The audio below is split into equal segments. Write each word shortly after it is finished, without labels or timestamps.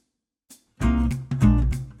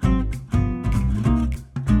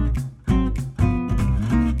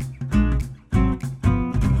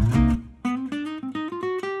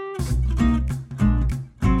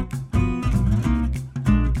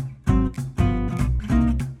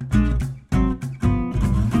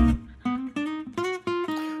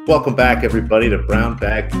Welcome back, everybody, to Brown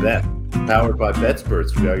Bag Bet, powered by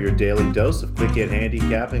BetSperts. We are your daily dose of quick hit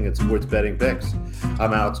handicapping and sports betting picks.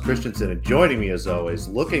 I'm Alex Christensen, and joining me, as always,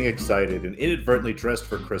 looking excited and inadvertently dressed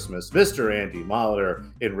for Christmas, Mr. Andy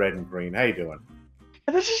Molitor in red and green. How you doing?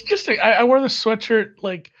 This is just I wear the sweatshirt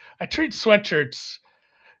like I treat sweatshirts.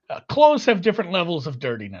 Clothes have different levels of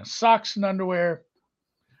dirtiness. Socks and underwear,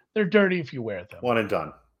 they're dirty if you wear them. One and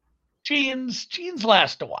done. Jeans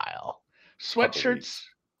last a while. Couple Sweatshirts, weeks.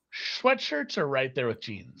 sweatshirts are right there with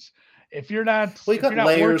jeans. If you're not, Well, you if you're got not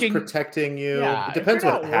layers working, protecting you. yeah, It if you're depends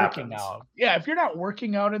what not working happens. out, yeah, if you're not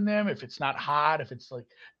working out in them, if it's not hot, if it's like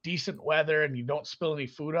decent weather and you don't spill any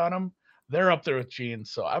food on them, they're up there with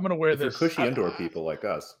jeans. So I'm gonna wear If you're this. cushy indoor people like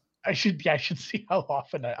us. I should see how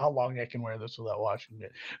long I can wear this without washing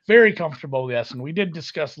it. Very comfortable, yes. And we did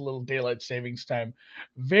discuss a little daylight savings time.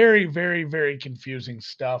 Very, very, very confusing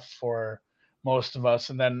stuff for most of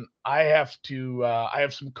us. And then I have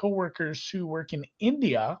some coworkers who work in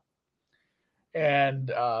India, and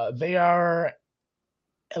they are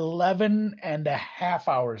 11 and a half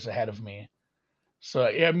hours ahead of me. So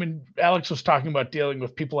yeah, I mean, Alex was talking about dealing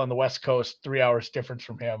with people on the West Coast, 3 hours difference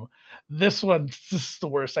from him. This is the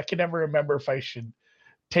worst. I can never remember if I should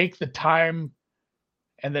take the time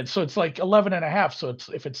and then so it's like 11 and a half. So it's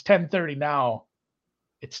if it's 10:30 now,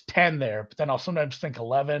 it's 10 there. But then I'll sometimes think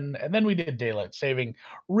 11. And then we did daylight saving.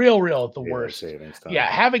 Real at the Daylight worst. savings time. Yeah,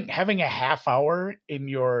 having a half hour in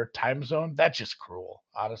your time zone, that's just cruel,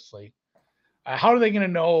 honestly. How are they going to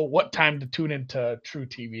know what time to tune into True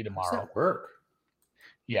TV How does tomorrow? that work?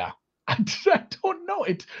 Yeah. I don't know.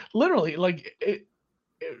 It's literally like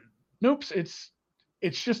noops.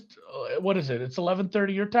 It's just what is it? It's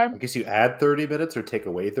 11:30 your I time. guess you add 30 minutes or take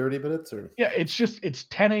away 30 minutes, or Yeah, it's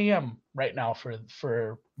 10 a.m. right now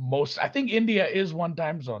for most. I think India is one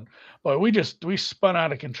time zone, but we spun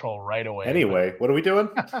out of control right away. anyway, what are we doing?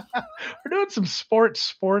 We're doing some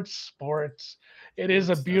sports. It is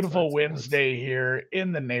a Sports, that's beautiful right, sports. Wednesday here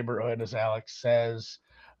in the neighborhood, as Alex says.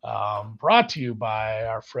 Brought to you by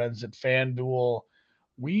our friends at FanDuel.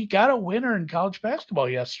 We got a winner in college basketball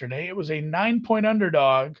yesterday. It was a 9-point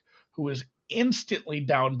underdog who was instantly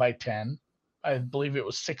down by 10. I believe it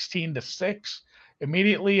was 16-6.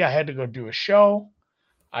 Immediately, I had to go do a show.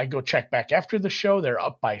 I go check back after the show. They're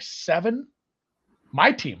up by 7.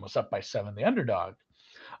 My team was up by 7, the underdog.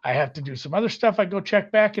 I have to do some other stuff. I go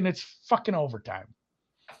check back, and it's fucking overtime.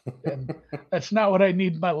 And that's not what I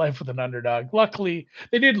need in my life with an underdog. Luckily,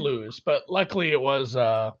 they did lose, but luckily it was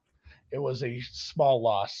a small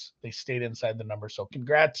loss. They stayed inside the number. So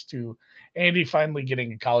congrats to Andy finally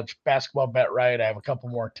getting a college basketball bet right. I have a couple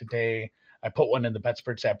more today. I put one in the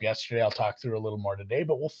BetSperts app yesterday. I'll talk through a little more today,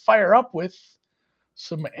 but we'll fire up with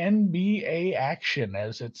some NBA action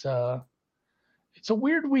as it's a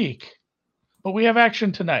weird week, but we have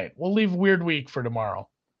action tonight. We'll leave weird week for tomorrow.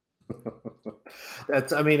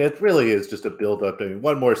 It really is just a build up. I mean,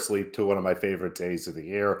 one more sleep to one of my favorite days of the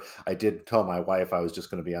year. I did tell my wife I was just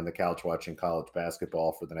going to be on the couch watching college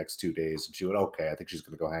basketball for the next 2 days. And she went, okay, I think she's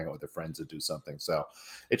going to go hang out with her friends and do something. So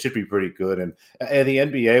it should be pretty good. And in the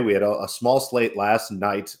NBA, we had a small slate last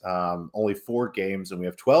night, only 4 games, and we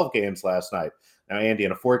have 12 games last night. Now, Andy,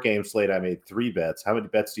 in a 4-game slate, I made 3 bets. How many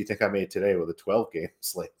bets do you think I made today with a 12-game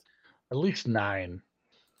slate? At least 9.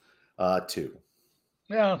 2.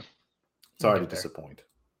 Yeah. Sorry to disappoint.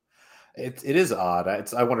 It is odd.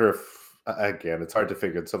 I wonder if again, it's hard to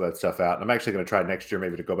figure some of that stuff out. And I'm actually going to try next year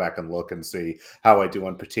maybe to go back and look and see how I do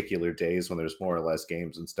on particular days when there's more or less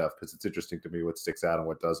games and stuff, because it's interesting to me what sticks out and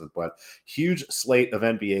what doesn't. But huge slate of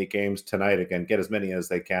NBA games tonight. Again, get as many as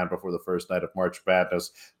they can before the first night of March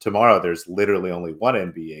Madness. Tomorrow, there's literally only one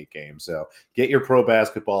NBA game. So get your pro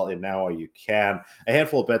basketball in now while you can. A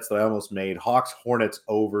handful of bets that I almost made. Hawks Hornets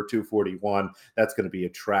over 241. That's going to be a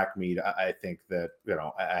track meet. I think that,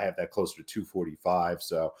 I have that closer to 245.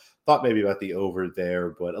 So thought maybe about the over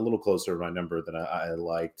there, but a little closer to my number than I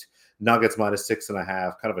liked. Nuggets minus 6.5,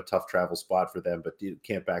 kind of a tough travel spot for them, but you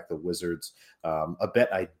can't back the Wizards. A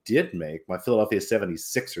bet I did make, my Philadelphia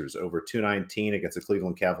 76ers over 219 against the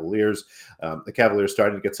Cleveland Cavaliers. The Cavaliers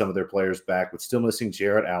starting to get some of their players back, but still missing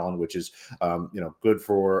Jarrett Allen, which is, good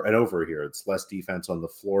for an over here. It's less defense on the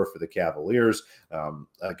floor for the Cavaliers.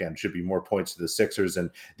 Again, should be more points to the Sixers. And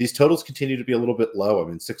these totals continue to be a little bit low. I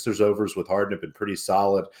mean, Sixers overs with Harden have been pretty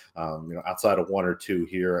solid. Outside of 1 or 2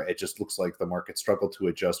 here, it just looks like the market struggled to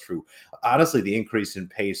adjust through, honestly, the increase in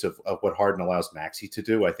pace of what Harden allows Maxey to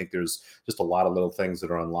do. I think there's just a lot of little things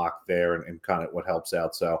that are unlocked there and kind of what helps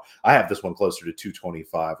out. So I have this one closer to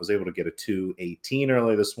 225. Was able to get a 218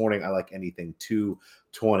 early this morning. I like anything 2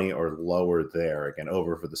 20 or lower there. Again,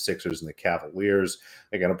 over for the Sixers and the Cavaliers.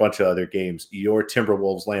 Again, a bunch of other games. Your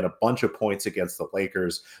Timberwolves laying a bunch of points against the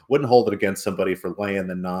Lakers. Wouldn't hold it against somebody for laying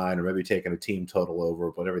the 9 or maybe taking a team total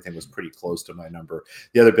over, but everything was pretty close to my number.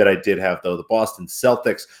 The other bit I did have, though, the Boston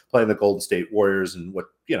Celtics playing the Golden State Warriors, and what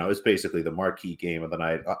is basically the marquee game of the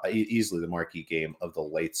night, easily the marquee game of the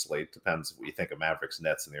late slate. Depends what you think of Mavericks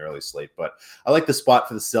Nets in the early slate, but I like the spot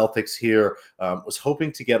for the Celtics here. Was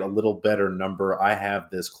hoping to get a little better number. I have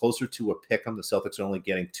this closer to a pick 'em. The Celtics are only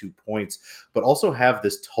getting 2 points, but also have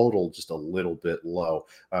this total just a little bit low.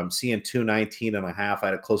 Seeing 219.5. I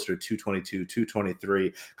had it closer to 222,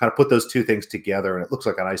 223. Kind of put those two things together, and it looks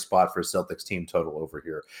like a nice spot for a Celtics team total over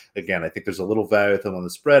here. Again, I think there's a little value with them on the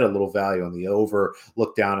spread, a little value on the over.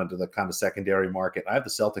 Look down into the kind of secondary market. I have the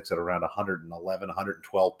Celtics at around 111,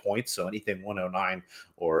 112 points. So anything 109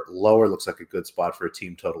 or lower looks like a good spot for a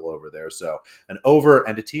team total over there. So an over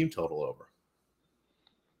and a team total over.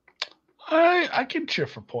 I can cheer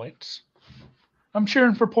for points. I'm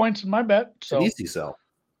cheering for points in my bet. So an easy sell.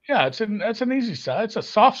 Yeah, it's an easy sell. It's a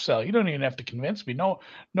soft sell. You don't even have to convince me. No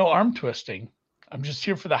arm twisting. I'm just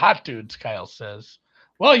here for the hot dudes, Kyle says.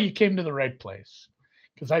 Well, you came to the right place.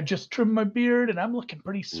 Because I just trimmed my beard and I'm looking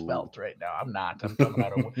pretty svelte right now. I'm not.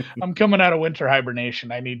 I'm coming out of winter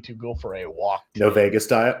hibernation. I need to go for a walk today. No Vegas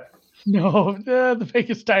diet? No, the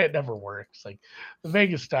Vegas diet never works. Like the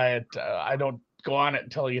Vegas diet, I don't go on it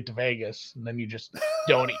until I get to Vegas, and then you just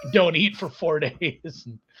don't eat for 4 days.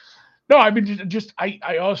 No, I mean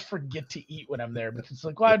I always forget to eat when I'm there because it's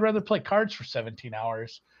like, well, I'd rather play cards for 17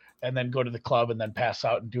 hours and then go to the club and then pass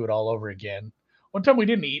out and do it all over again. One time we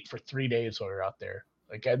didn't eat for 3 days while we were out there.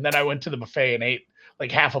 And then I went to the buffet and ate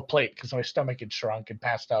like half a plate because my stomach had shrunk and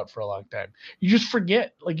passed out for a long time. You just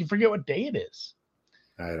forget, you forget what day it is.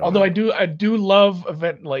 Although I do love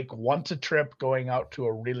event like once a trip going out to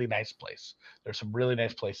a really nice place. There's some really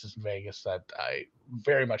nice places in Vegas that I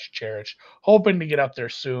very much cherish. Hoping to get up there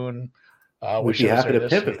soon. We'd be happy to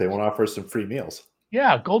pimp if they want to offer some free meals.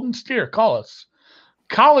 Yeah, Golden Steer, call us.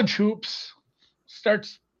 College hoops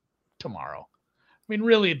starts tomorrow. I mean,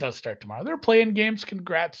 really, it does start tomorrow. They're playing games.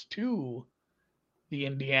 Congrats to the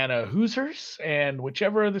Indiana Hoosiers and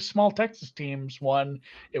whichever of the small Texas teams won.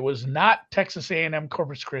 It was not Texas A&M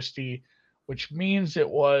Corpus Christi, which means it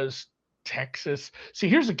was Texas. See,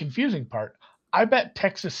 here's the confusing part. I bet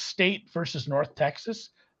Texas State versus North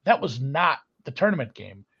Texas. That was not the tournament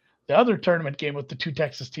game. The other tournament game with the two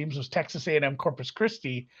Texas teams was Texas A&M Corpus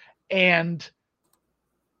Christi and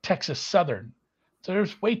Texas Southern. So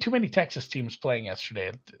there's way too many Texas teams playing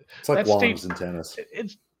yesterday. It's like Longs in tennis.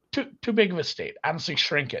 It's too big of a state. Honestly,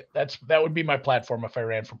 shrink it. That would be my platform if I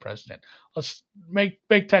ran for president. Let's make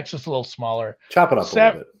Texas a little smaller. Chop it up a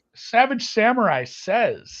little bit. Savage Samurai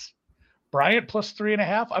says Bryant plus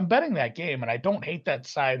 3.5. I'm betting that game, and I don't hate that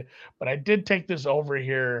side, but I did take this over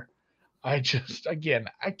here. I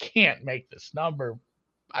can't make this number.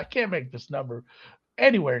 I can't make this number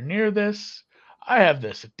anywhere near this. I have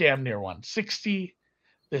this at damn near 160.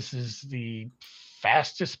 This is the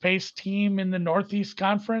fastest paced team in the Northeast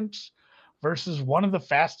Conference versus one of the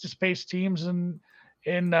fastest paced teams in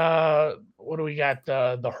what do we got?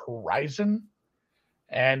 The Horizon.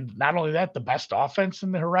 And not only that, the best offense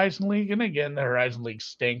in the Horizon League. And again, the Horizon League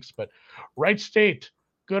stinks, but Wright State,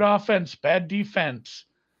 good offense, bad defense.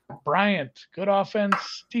 Bryant, good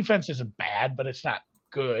offense. Defense isn't bad, but it's not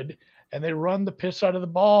good. And they run the piss out of the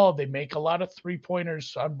ball. They make a lot of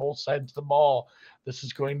 3-pointers on both sides of the ball. This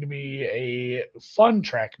is going to be a fun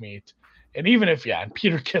track meet. And even if, and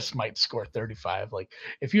Peter Kiss might score 35. Like,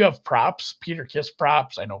 if you have props, Peter Kiss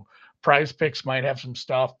props, I know Prize Picks might have some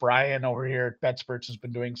stuff. Brian over here at BetSperts has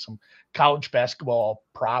been doing some college basketball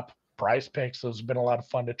prop Prize Picks. Those have been a lot of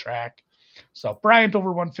fun to track. So Bryant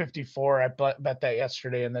over 154. I bet that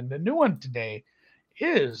yesterday. And then the new one today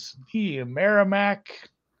is the Merrimack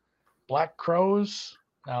Black Crows.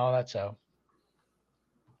 No,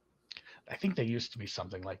 I think they used to be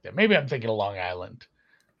something like that. Maybe I'm thinking of Long Island.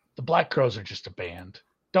 The Black Crows are just a band.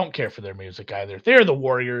 Don't care for their music either. They're the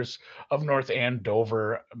Warriors of North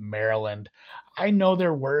Andover, Maryland. I know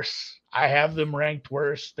they're worse. I have them ranked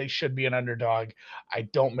worse. They should be an underdog. I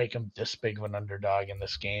don't make them this big of an underdog in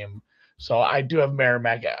this game. So I do have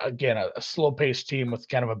Merrimack, again, a slow-paced team with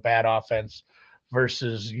kind of a bad offense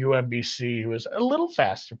versus UMBC, who is a little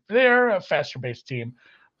faster. They're a faster-paced team,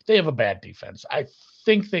 but they have a bad defense. I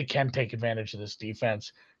think they can take advantage of this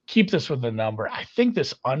defense. Keep this with the number. I think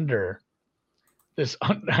this under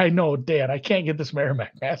I know, Dan, I can't get this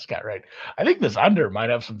Merrimack mascot right. I think this under might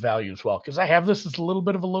have some value as well because I have this as a little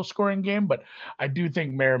bit of a low scoring game, but I do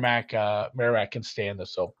think Merrimack can stay in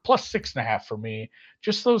this. So plus 6.5 for me.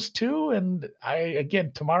 Just those two, and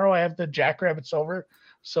tomorrow I have the Jackrabbits over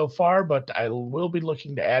so far, but I will be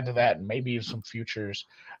looking to add to that and maybe some futures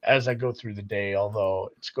as I go through the day. Although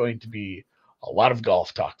it's going to be a lot of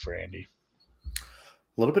golf talk for Andy.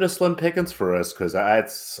 A little bit of slim pickings for us because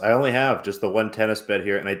I only have just the one tennis bet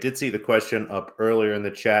here, and I did see the question up earlier in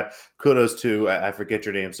the chat. Kudos to I forget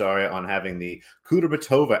your name, sorry, on having the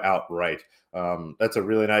Kudermetova outright. That's a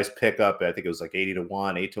really nice pickup. I think it was like 80-1,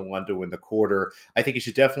 8-1 to win the quarter. I think you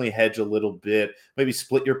should definitely hedge a little bit. Maybe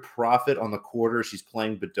split your profit on the quarter. She's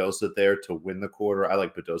playing Badosa there to win the quarter. I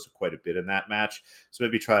like Badosa quite a bit in that match. So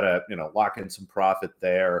maybe try to, lock in some profit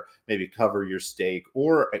there. Maybe cover your stake.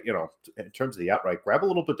 Or, in terms of the outright, grab a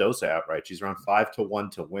little Badosa outright. She's around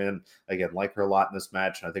 5-1 to win. Again, like her a lot in this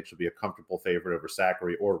match. And I think she'll be a comfortable favorite over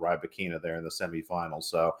Sakkari or Rybakina there in the semifinals.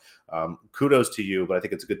 So kudos to you, but I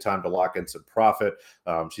think it's a good time to lock in some profit.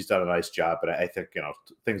 She's done a nice job, but I think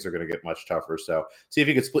things are going to get much tougher. So see if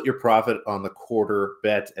you can split your profit on the quarter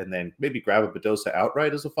bet, and then maybe grab a Badosa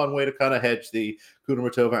outright is a fun way to kind of hedge the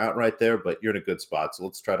Kudermetova outright there. But you're in a good spot, so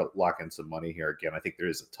let's try to lock in some money here. Again, I think there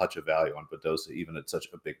is a touch of value on Badosa, even at such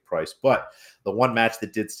a big price. But the one match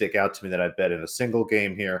that did stick out to me that I bet in a single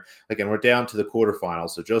game here. Again, we're down to the quarterfinals,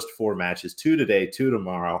 so just 4 matches: 2 today, 2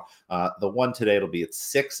 tomorrow. The one today will be at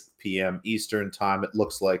 6 p.m. Eastern time. It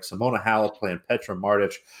looks like Simona Halep playing Petra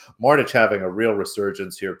Martic. Martic having a real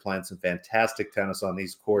resurgence here, playing some fantastic tennis on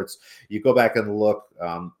these courts. You go back and look,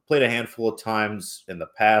 played a handful of times in the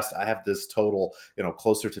past. I have this total,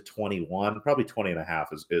 closer to 21, probably 20.5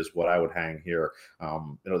 is what I would hang here.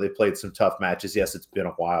 They played some tough matches. Yes, it's been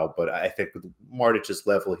a while, but I think with Martic's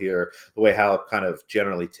level here, the way Halep kind of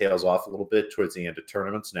generally tails off a little bit towards the end of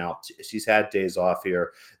tournaments. Now, she's had days off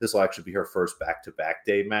here. This will actually be her first back-to-back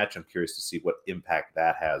day match. I'm curious to see what impact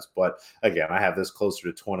that has. But again, I have this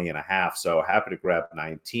closer to 20.5. So happy to grab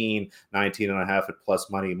 19.5 at plus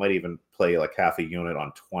money. You might even play like half a unit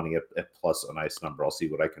on 20 at plus a nice number. I'll see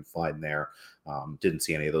what I can find there. Didn't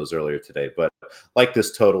see any of those earlier today, but like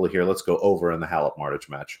this total here, let's go over in the Halep Martic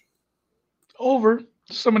match. Over.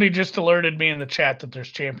 Somebody just alerted me in the chat that there's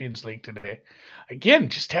Champions League today. Again,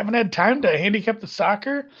 just haven't had time to handicap the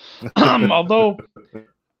soccer. Although,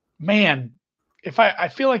 man, if I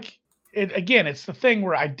feel like it again, it's the thing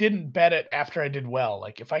where I didn't bet it after I did well.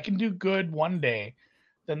 Like if I can do good one day,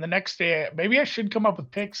 then the next day maybe I should come up with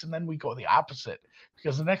picks and then we go the opposite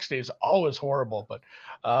because the next day is always horrible. But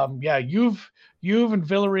Juve and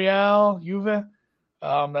Villarreal,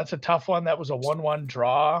 that's a tough one. That was a 1-1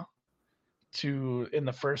 draw in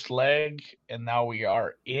the first leg, and now we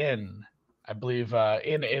are in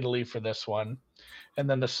Italy for this one. And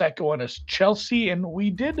then the second one is Chelsea, and we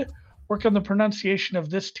did work on the pronunciation of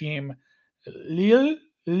this team. Lille.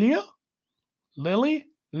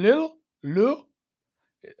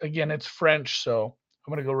 Again, it's French, so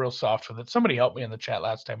I'm going to go real soft with it. Somebody helped me in the chat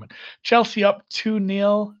last time. Chelsea up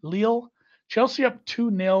 2-0. Lille. Chelsea up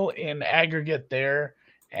 2-0 in aggregate there,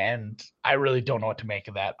 and I really don't know what to make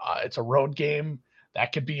of that. It's a road game.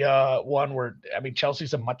 That could be one where,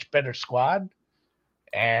 Chelsea's a much better squad.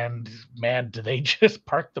 And man, do they just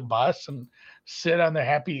park the bus and sit on their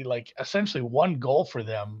happy, like essentially one goal for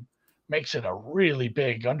them makes it a really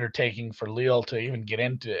big undertaking for Lille to even get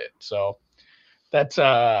into it. So that's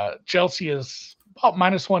Chelsea is about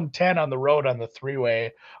 -110 on the road on the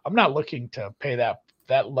 3-way. I'm not looking to pay that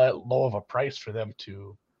low of a price for them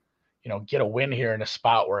to, get a win here in a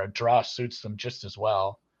spot where a draw suits them just as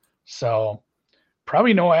well. So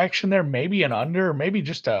probably no action there, maybe an under, or maybe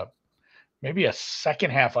just maybe a second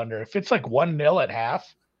half under. If it's like 1-0 at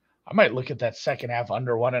half, I might look at that second half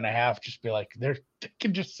under 1.5. Just be like, they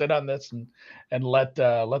can just sit on this and let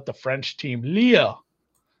the French team, Lille,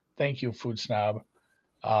 thank you, Food Snob,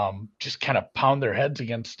 just kind of pound their heads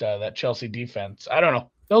against that Chelsea defense. I don't know.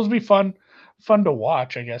 Those will be fun to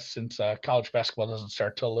watch, I guess, since college basketball doesn't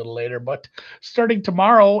start till a little later. But starting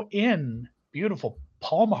tomorrow in beautiful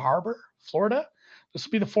Palm Harbor, Florida. This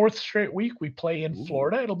will be the 4th straight week we play in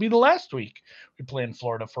Florida. It'll be the last week we play in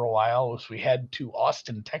Florida for a while as we head to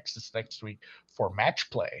Austin, Texas next week for match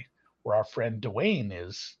play, where our friend Dwayne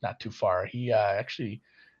is not too far. He actually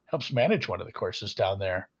helps manage one of the courses down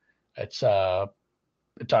there. It's on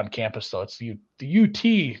campus, though. It's the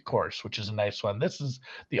UT course, which is a nice one. This is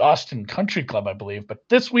the Austin Country Club, I believe. But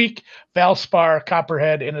this week, Valspar,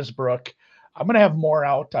 Copperhead, Innisbrook. I'm going to have more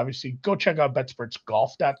out. Obviously, go check out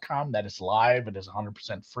BetSportsGolf.com. That is live. It is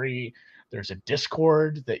 100% free. There's a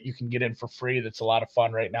Discord that you can get in for free. That's a lot of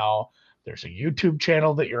fun right now. There's a YouTube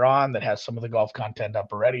channel that you're on that has some of the golf content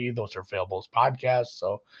up already. Those are available as podcasts.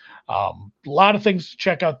 So a lot of things to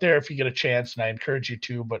check out there if you get a chance, and I encourage you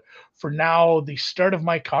to. But for now, the start of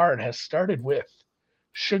my card has started with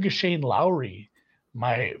Sugar Shane Lowry,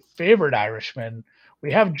 my favorite Irishman.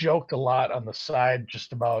 We have joked a lot on the side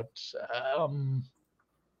just about the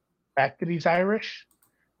fact that he's Irish,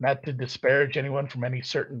 not to disparage anyone from any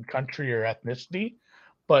certain country or ethnicity,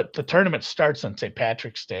 but the tournament starts on St.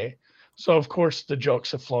 Patrick's Day. So of course the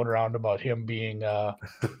jokes have flown around about him being,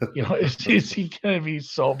 is he going to be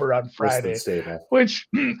sober on Friday? Which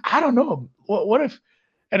I don't know. What if?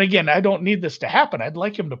 And again, I don't need this to happen. I'd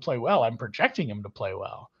like him to play well. I'm projecting him to play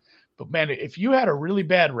well. But man, if you had a really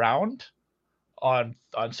bad round on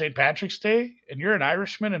St. Patrick's Day and you're an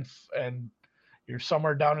Irishman and you're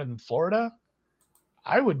somewhere down in Florida,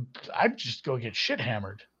 I'd just go get shit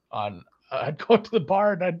hammered on. I'd go to the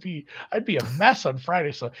bar and I'd be a mess on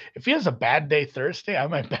Friday. So if he has a bad day Thursday, I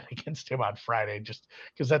might bet against him on Friday, just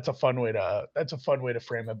because that's a fun way to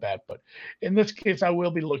frame a bet. But in this case, I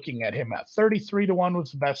will be looking at him at 33-1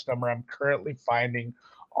 was the best number I'm currently finding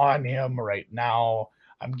on him right now.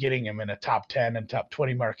 I'm getting him in a top 10 and top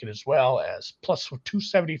 20 market, as well as plus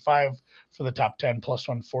 275 for the top 10, plus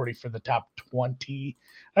 140 for the top 20.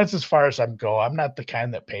 That's as far as I'm go. I'm not the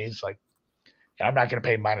kind that pays I'm not going to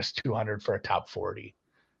pay minus 200 for a top 40.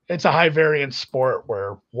 It's a high variance sport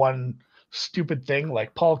where one stupid thing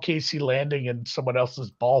like Paul Casey landing in someone else's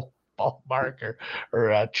ball mark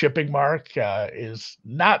or chipping mark is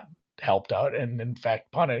not helped out and in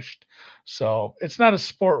fact punished. So it's not a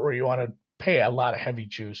sport where you want to pay a lot of heavy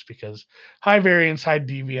juice, because high variance, high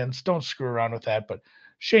deviance, don't screw around with that. But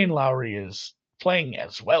Shane Lowry is playing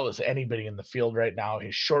as well as anybody in the field right now.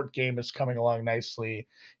 His short game is coming along nicely.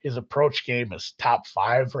 His approach game is top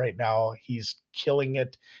 5 right now. He's killing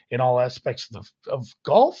it in all aspects of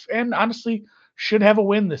golf, and honestly should have a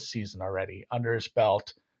win this season already under his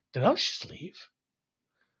belt. Did I just leave?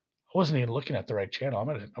 I wasn't even looking at the right channel.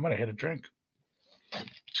 I'm gonna hit a drink.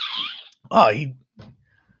 Oh,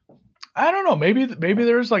 I don't know. Maybe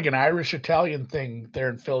there's like an Irish Italian thing there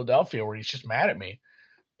in Philadelphia where he's just mad at me.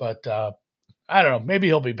 But I don't know. Maybe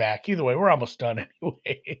he'll be back. Either way, we're almost done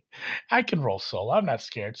anyway. I can roll solo. I'm not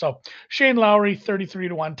scared. So Shane Lowry,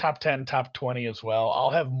 33-1, top 10, top 20 as well.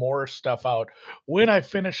 I'll have more stuff out when I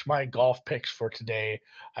finish my golf picks for today.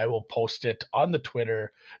 I will post it on the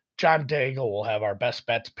Twitter. John Daigle will have our best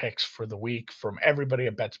bets picks for the week from everybody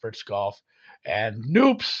at BetSperts Golf. And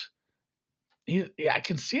Noops, I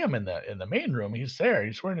can see him in the main room. He's there.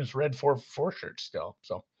 He's wearing his red 4 shirt still.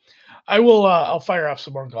 So I will. I'll fire off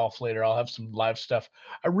some more golf later. I'll have some live stuff.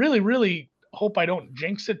 I really, really hope I don't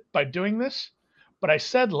jinx it by doing this. But I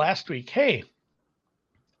said last week, hey,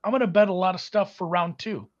 I'm going to bet a lot of stuff for round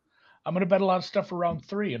 2. I'm going to bet a lot of stuff for round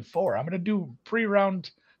 3 and 4. I'm going to do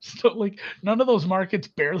pre-round stuff. Like none of those markets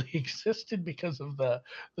barely existed because of the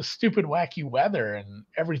stupid, wacky weather, and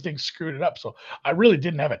everything screwed it up. So I really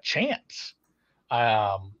didn't have a chance.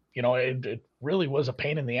 It really was a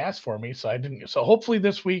pain in the ass for me. So I didn't. So hopefully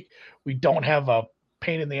this week we don't have a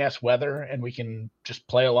pain in the ass weather and we can just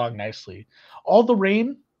play along nicely. All the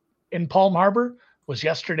rain in Palm Harbor was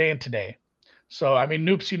yesterday and today. So, I mean,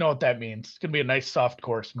 Noops, you know what that means. It's going to be a nice soft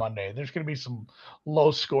course Monday. There's going to be some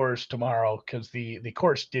low scores tomorrow because the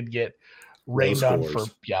course did get rained on for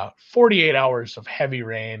 48 hours of heavy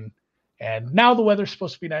rain. And now the weather's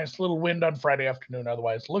supposed to be nice. A little wind on Friday afternoon.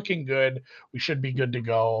 Otherwise, looking good. We should be good to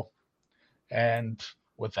go. And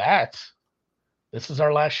with that, this is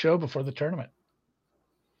our last show before the tournament.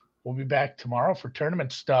 We'll be back tomorrow for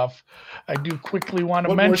tournament stuff. I do quickly want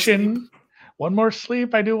to mention one more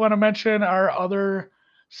sleep. I do want to mention our other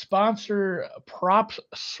sponsor, Prop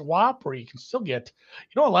Swap, where you can still get,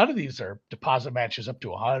 a lot of these are deposit matches up to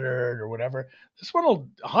 100 or whatever. This one will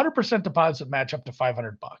 100% deposit match up to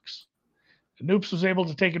 $500. Noops was able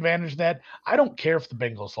to take advantage of that. I don't care if the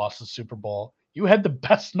Bengals lost the Super Bowl. You had the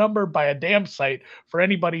best number by a damn sight for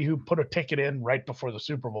anybody who put a ticket in right before the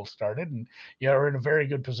Super Bowl started. And you're in a very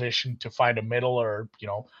good position to find a middle or,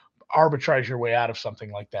 arbitrage your way out of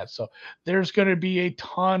something like that. So there's going to be a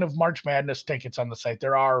ton of March Madness tickets on the site.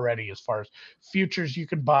 There are already, as far as futures you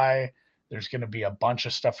can buy. There's going to be a bunch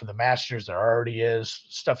of stuff for the Masters. There already is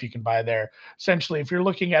stuff you can buy there. Essentially, if you're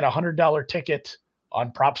looking at $100 ticket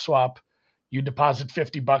on Prop Swap, you deposit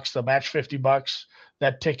 $50, they'll match $50.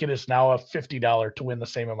 That ticket is now a $50 to win the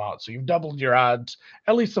same amount. So you've doubled your odds,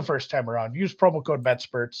 at least the first time around. Use promo code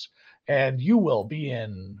BetSperts, and you will be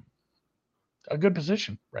in a good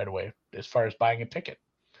position right away as far as buying a ticket.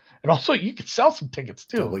 And also, you can sell some tickets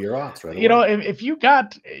too. Double your odds right away. If you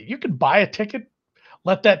could buy a ticket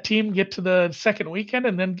let that team get to the second weekend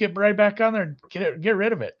and then get right back on there and get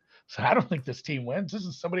rid of it. So I don't think this team wins. This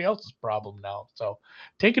is somebody else's problem now. So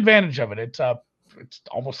take advantage of it. It's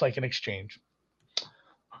almost like an exchange.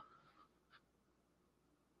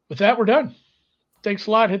 With that, we're done. Thanks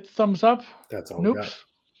a lot. Hit the thumbs up. That's all. Noobs.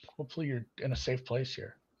 Hopefully you're in a safe place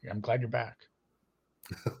here. I'm glad you're back.